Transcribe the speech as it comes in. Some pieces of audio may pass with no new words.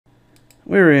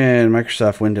We're in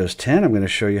Microsoft Windows 10. I'm going to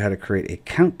show you how to create a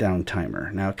countdown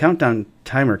timer. Now, a countdown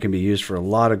timer can be used for a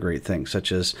lot of great things,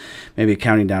 such as maybe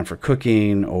counting down for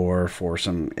cooking or for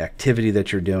some activity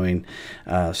that you're doing.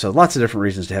 So lots of different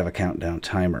reasons to have a countdown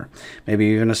timer. Maybe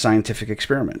even a scientific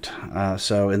experiment.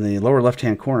 So in the lower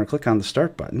left-hand corner, click on the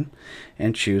Start button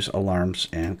and choose Alarms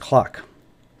and Clock.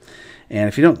 And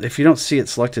if you don't see it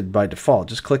selected by default,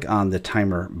 just click on the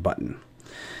Timer button.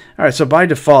 All right, so by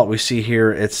default, we see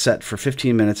here it's set for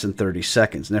 15 minutes and 30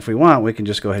 seconds. And if we want, we can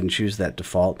just go ahead and choose that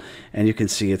default, and you can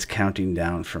see it's counting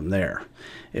down from there.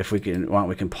 If we want,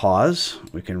 we can pause,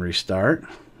 we can restart.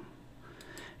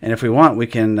 And if we want, we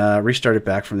can restart it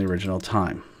back from the original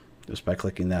time, just by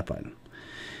clicking that button.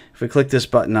 If we click this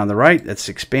button on the right, that's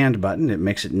the expand button. It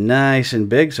makes it nice and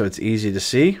big so it's easy to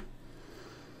see.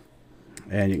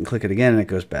 And you can click it again and it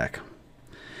goes back.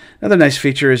 Another nice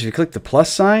feature is if you click the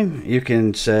plus sign, you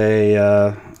can say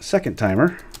second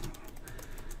timer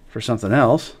for something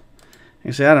else. You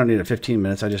can say, I don't need it 15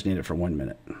 minutes, I just need it for 1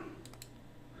 minute.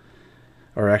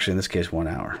 Or actually, in this case, 1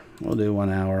 hour. We'll do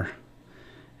 1 hour.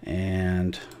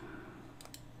 And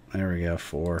there we go,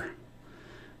 4.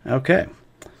 Okay.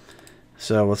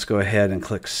 So let's go ahead and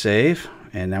click save.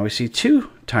 And now we see 2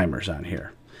 timers on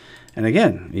here. And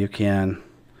again, you can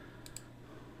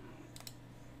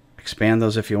expand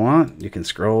those if you want. You can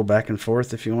scroll back and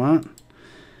forth if you want.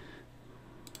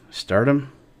 Start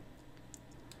them.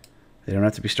 They don't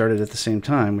have to be started at the same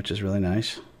time, which is really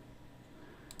nice.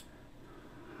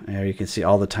 There you can see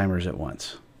all the timers at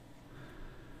once.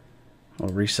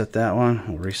 We'll reset that one.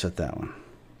 We'll reset that one.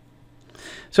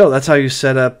 So that's how you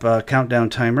set up countdown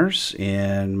timers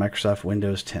in Microsoft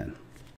Windows 10.